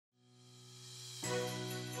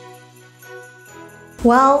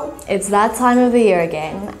Well, it's that time of the year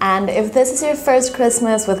again, and if this is your first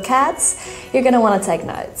Christmas with cats, you're gonna want to take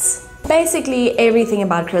notes. Basically, everything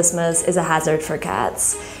about Christmas is a hazard for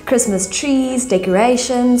cats. Christmas trees,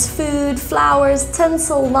 decorations, food, flowers,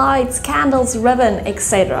 tinsel, lights, candles, ribbon,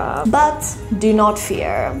 etc. But do not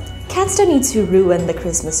fear. Cats don't need to ruin the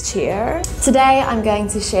Christmas cheer. Today I'm going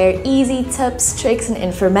to share easy tips, tricks and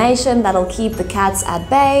information that'll keep the cats at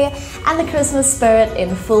bay and the Christmas spirit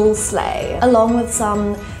in full sleigh. Along with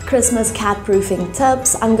some Christmas cat-proofing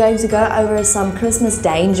tips, I'm going to go over some Christmas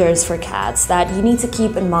dangers for cats that you need to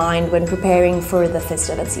keep in mind when preparing for the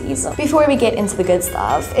festivities. Before we get into the good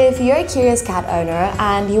stuff, if you're a curious cat owner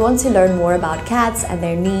and you want to learn more about cats and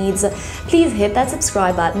their needs, please hit that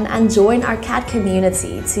subscribe button and join our cat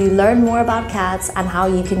community to learn more about cats and how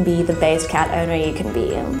you can be the best cat owner you can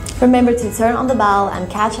be. Remember to turn on the bell and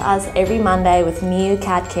catch us every Monday with new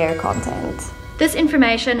cat care content. This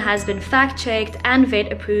information has been fact-checked and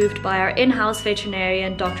vet-approved by our in-house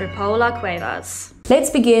veterinarian, Dr. Paula Cuevas. Let's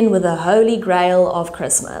begin with the holy grail of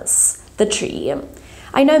Christmas, the tree.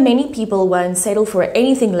 I know many people won't settle for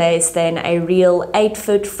anything less than a real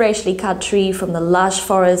 8-foot freshly cut tree from the lush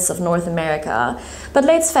forests of North America. But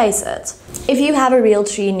let's face it, if you have a real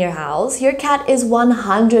tree in your house, your cat is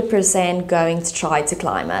 100% going to try to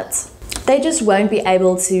climb it. They just won't be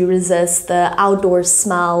able to resist the outdoor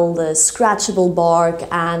smell, the scratchable bark,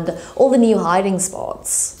 and all the new hiding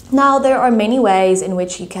spots. Now, there are many ways in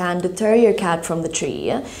which you can deter your cat from the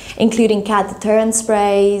tree, including cat deterrent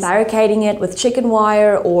sprays, barricading it with chicken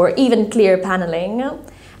wire, or even clear paneling,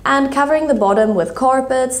 and covering the bottom with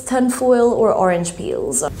carpets, tinfoil, or orange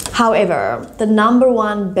peels. However, the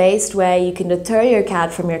 #1 best way you can deter your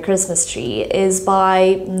cat from your Christmas tree is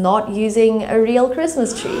by not using a real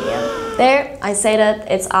Christmas tree. There, I said it,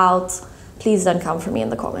 it's out. Please don't come for me in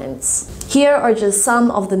the comments. Here are just some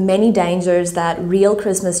of the many dangers that real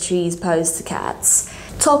Christmas trees pose to cats.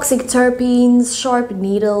 Toxic terpenes, sharp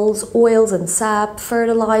needles, oils and sap,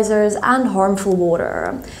 fertilizers, and harmful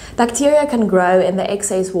water. Bacteria can grow in the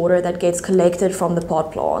excess water that gets collected from the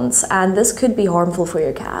pot plants, and this could be harmful for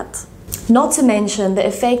your cat. Not to mention the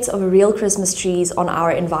effects of real Christmas trees on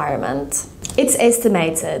our environment. It's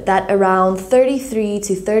estimated that around 33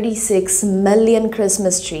 to 36 million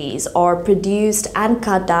Christmas trees are produced and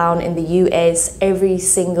cut down in the US every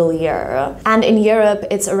single year. And in Europe,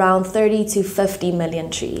 it's around 30 to 50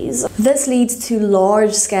 million trees. This leads to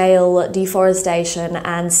large-scale deforestation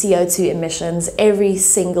and CO2 emissions every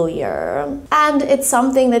single year. And it's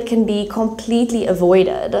something that can be completely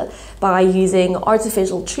avoided by using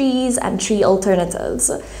artificial trees and tree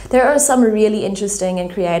alternatives. There are some really interesting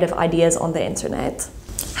and creative ideas on the internet.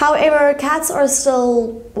 However, cats are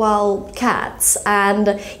still, well, cats,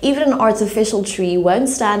 and even an artificial tree won't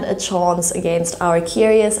stand a chance against our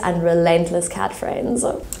curious and relentless cat friends.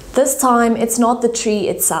 This time, it's not the tree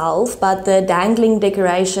itself, but the dangling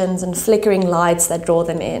decorations and flickering lights that draw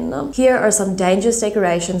them in. Here are some dangerous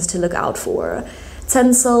decorations to look out for.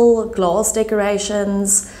 Tinsel, glass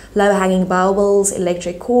decorations, low-hanging baubles,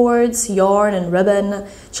 electric cords, yarn and ribbon,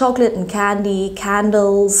 chocolate and candy,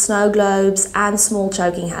 candles, snow globes, and small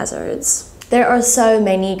choking hazards. There are so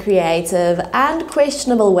many creative and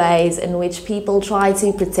questionable ways in which people try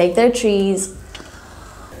to protect their trees.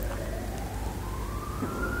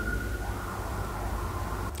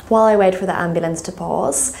 While I wait for the ambulance to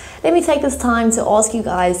pass, let me take this time to ask you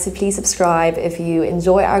guys to please subscribe if you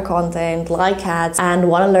enjoy our content, like cats, and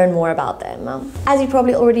want to learn more about them. As you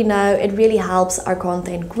probably already know, it really helps our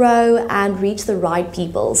content grow and reach the right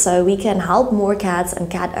people so we can help more cats and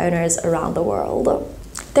cat owners around the world.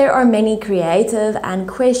 There are many creative and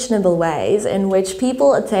questionable ways in which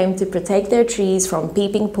people attempt to protect their trees from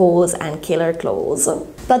peeping paws and killer claws.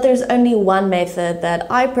 But there's only one method that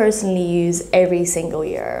I personally use every single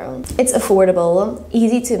year. It's affordable,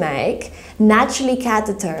 easy to make, naturally cat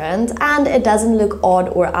deterrent, and it doesn't look odd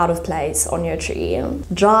or out of place on your tree.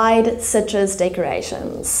 Dried citrus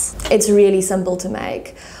decorations. It's really simple to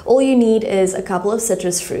make. All you need is a couple of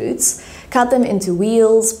citrus fruits, cut them into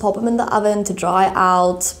wheels, pop them in the oven to dry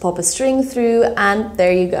out, pop a string through, and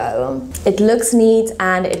there you go. It looks neat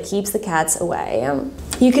and it keeps the cats away.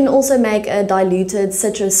 You can also make a diluted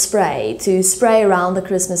citrus spray to spray around the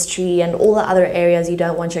Christmas tree and all the other areas you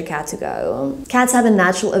don't want your cat to go. Cats have a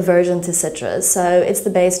natural aversion to citrus, so it's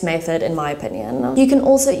the best method in my opinion. You can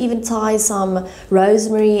also even tie some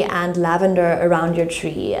rosemary and lavender around your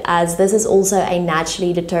tree, as this is also a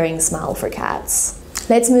naturally deterring smell for cats.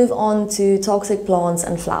 Let's move on to toxic plants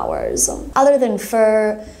and flowers. Other than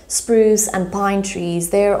fir, spruce and pine trees,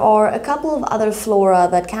 there are a couple of other flora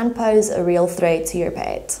that can pose a real threat to your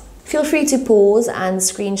pet. Feel free to pause and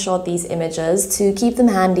screenshot these images to keep them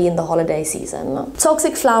handy in the holiday season.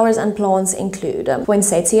 Toxic flowers and plants include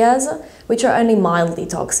poinsettias, which are only mildly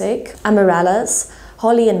toxic, amarellas,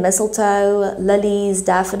 holly and mistletoe, lilies,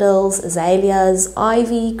 daffodils, azaleas,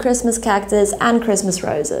 ivy, Christmas cactus, and Christmas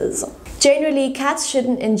roses. Generally, cats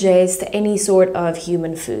shouldn't ingest any sort of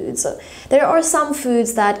human foods. There are some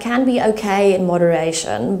foods that can be okay in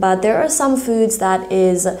moderation, but there are some foods that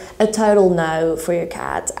is a total no for your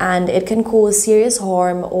cat, and it can cause serious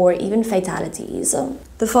harm or even fatalities.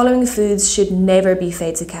 The following foods should never be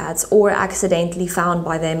fed to cats or accidentally found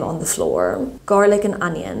by them on the floor: garlic and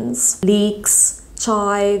onions, leeks,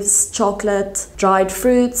 chives, chocolate, dried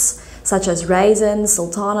fruits, such as raisins,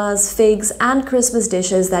 sultanas, figs, and Christmas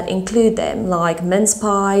dishes that include them, like mince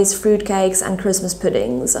pies, fruitcakes, and Christmas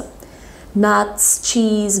puddings, nuts,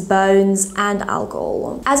 cheese, bones, and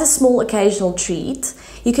alcohol. As a small occasional treat,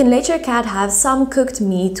 you can let your cat have some cooked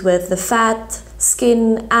meat with the fat,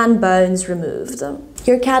 skin, and bones removed.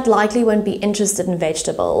 Your cat likely won't be interested in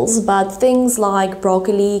vegetables, but things like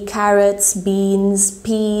broccoli, carrots, beans,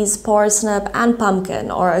 peas, parsnip, and pumpkin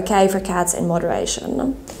are okay for cats in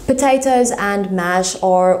moderation. Potatoes and mash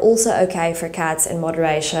are also okay for cats in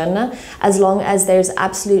moderation, as long as there's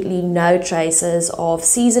absolutely no traces of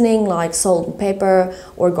seasoning like salt and pepper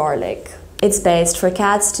or garlic. It's best for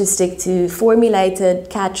cats to stick to formulated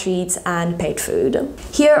cat treats and pet food.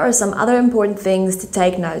 Here are some other important things to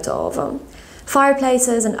take note of.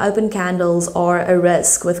 Fireplaces and open candles are a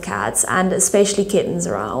risk with cats, and especially kittens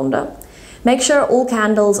around. Make sure all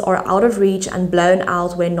candles are out of reach and blown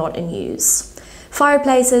out when not in use.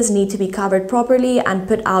 Fireplaces need to be covered properly and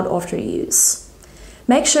put out after use.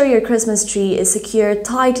 Make sure your Christmas tree is secured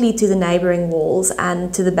tightly to the neighboring walls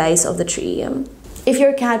and to the base of the tree. If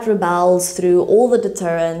your cat rebels through all the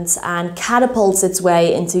deterrents and catapults its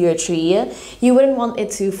way into your tree, you wouldn't want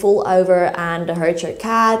it to fall over and hurt your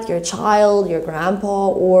cat, your child, your grandpa,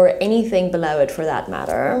 or anything below it for that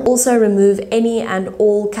matter. Also, remove any and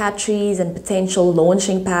all cat trees and potential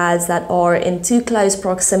launching pads that are in too close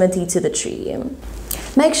proximity to the tree.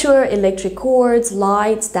 Make sure electric cords,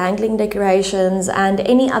 lights, dangling decorations, and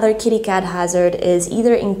any other kitty cat hazard is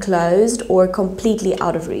either enclosed or completely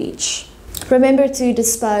out of reach. Remember to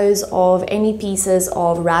dispose of any pieces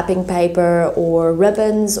of wrapping paper or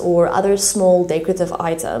ribbons or other small decorative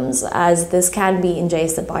items, as this can be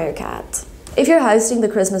ingested by your cat. If you're hosting the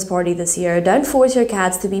Christmas party this year, don't force your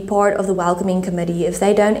cats to be part of the welcoming committee if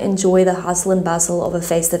they don't enjoy the hustle and bustle of a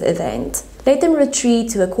festive event. Let them retreat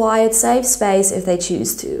to a quiet, safe space if they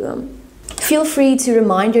choose to. Feel free to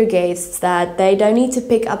remind your guests that they don't need to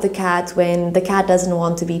pick up the cat when the cat doesn't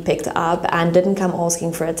want to be picked up and didn't come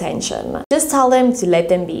asking for attention. Just tell them to let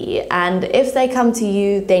them be, and if they come to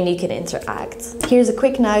you, then you can interact. Here's a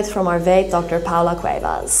quick note from our vet, Dr. Paula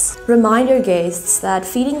Cuevas. Remind your guests that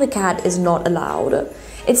feeding the cat is not allowed.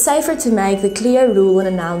 It's safer to make the clear rule and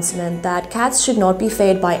announcement that cats should not be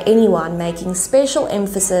fed by anyone, making special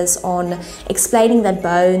emphasis on explaining that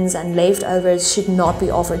bones and leftovers should not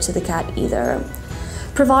be offered to the cat either.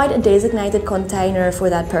 Provide a designated container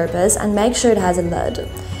for that purpose and make sure it has a lid.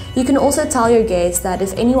 You can also tell your guests that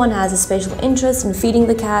if anyone has a special interest in feeding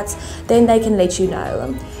the cats, then they can let you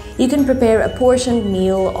know. You can prepare a portioned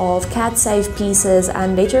meal of cat-safe pieces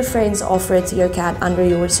and let your friends offer it to your cat under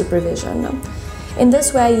your supervision. In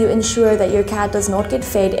this way, you ensure that your cat does not get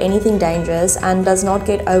fed anything dangerous and does not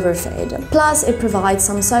get overfed. Plus, it provides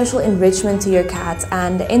some social enrichment to your cat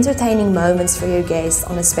and entertaining moments for your guests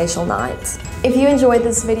on a special night. If you enjoyed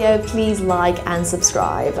this video, please like and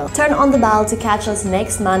subscribe. Turn on the bell to catch us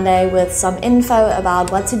next Monday with some info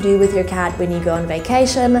about what to do with your cat when you go on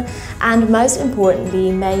vacation. And most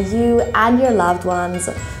importantly, may you and your loved ones,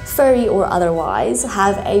 furry or otherwise,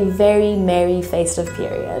 have a very merry festive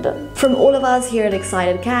period. From all of us here at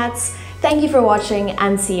Excited Cats, thank you for watching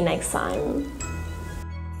and see you next time.